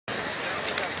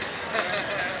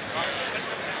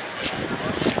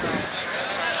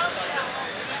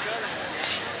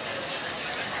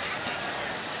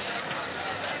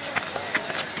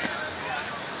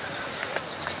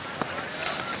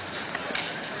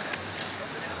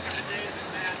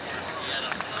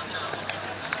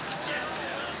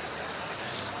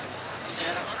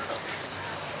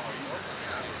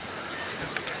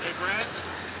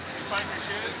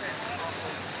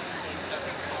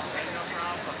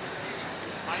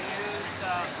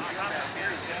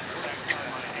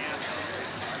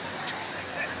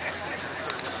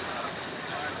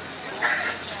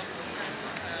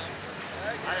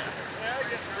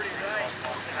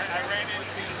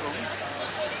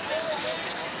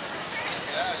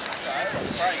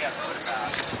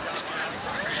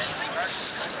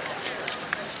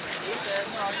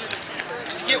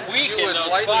Get weak in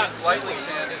those spots. Lightly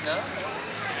sand it, no?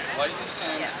 Lightly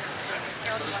sand it.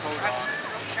 Put a coat on.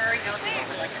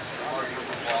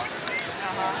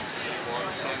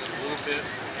 Sand it a little bit.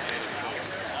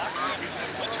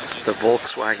 The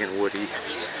Volkswagen Woodie.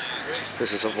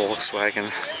 This is a Volkswagen.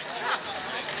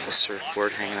 The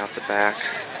surfboard hanging out the back.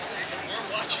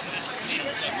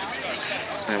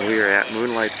 And we are at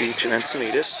Moonlight Beach in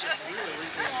Encinitas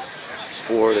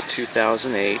for the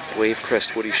 2008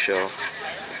 Wavecrest Woodie Show,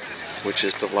 which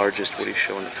is the largest woodie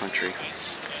show in the country.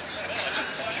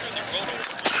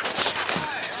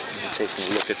 And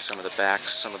taking a look at some of the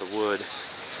backs, some of the wood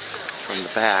from the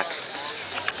back,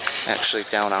 actually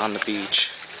down on the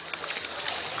beach.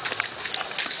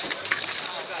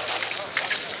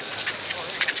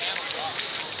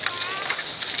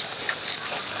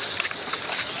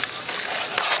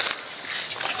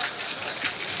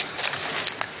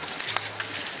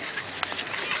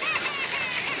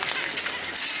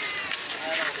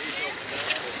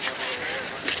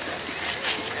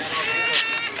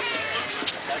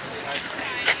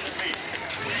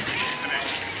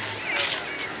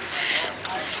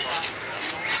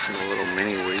 Some little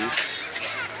mini woodies.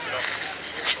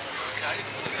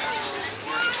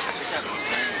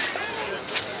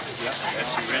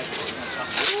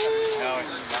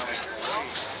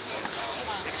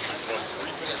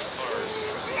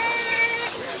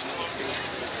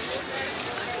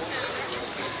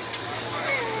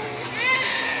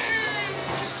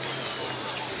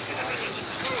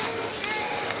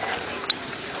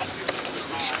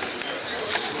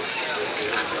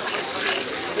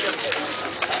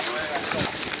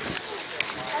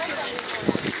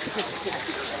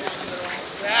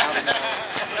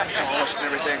 Polished and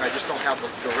everything. I just don't have the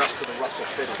rest of the Russell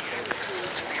fittings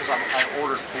because I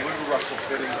ordered blue Russell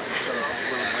fittings instead of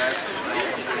blue and red.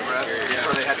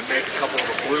 So they had to make a couple of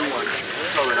the blue ones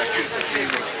so that I could continue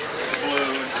the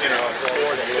blue, you know,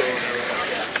 or the blue and everything.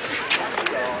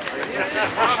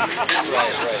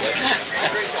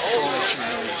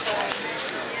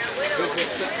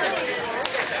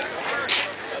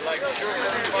 I like sugar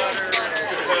and butter.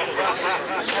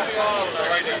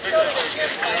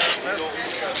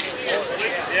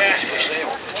 Yeah. For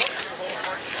sale.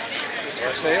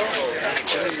 For sale?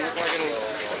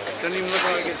 Doesn't even look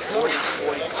like it's 40.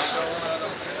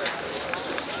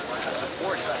 That's a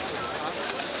 40.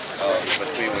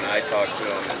 Between when I talked to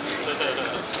him and you.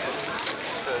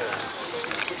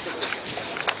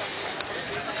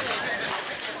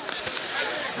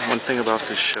 One thing about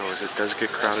this show is it does get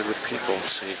crowded with people,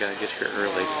 so you gotta get here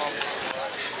early.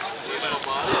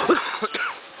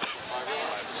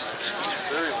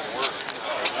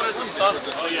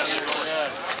 Oh yeah,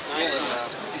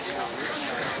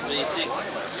 what do you think?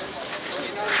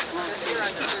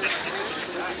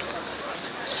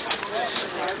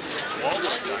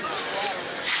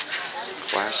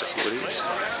 Classic woodies.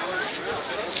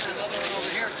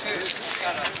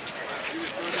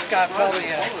 Scott Feldy.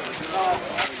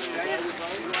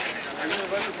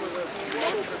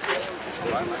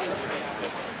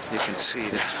 You can see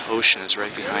the ocean is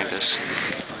right behind us.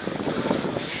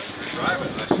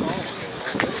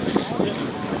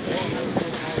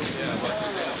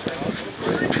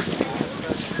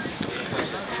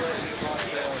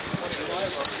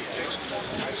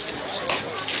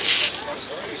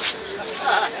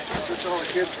 That's all the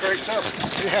kids breaks up.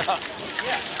 Yeah.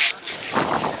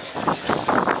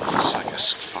 It's like a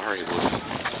safari woodie.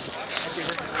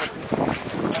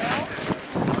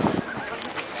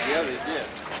 Yeah, they did.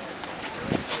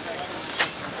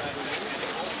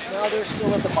 No, they're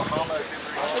still at the Bahamas.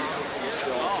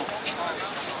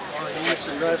 He used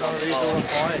to drive one of these little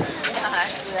flying.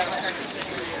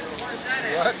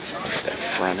 What? That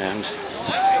front end.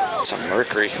 It's a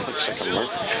Mercury. Looks like a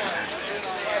Mercury.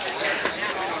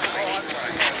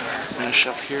 Finish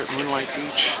up here at Moonlight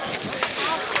Beach.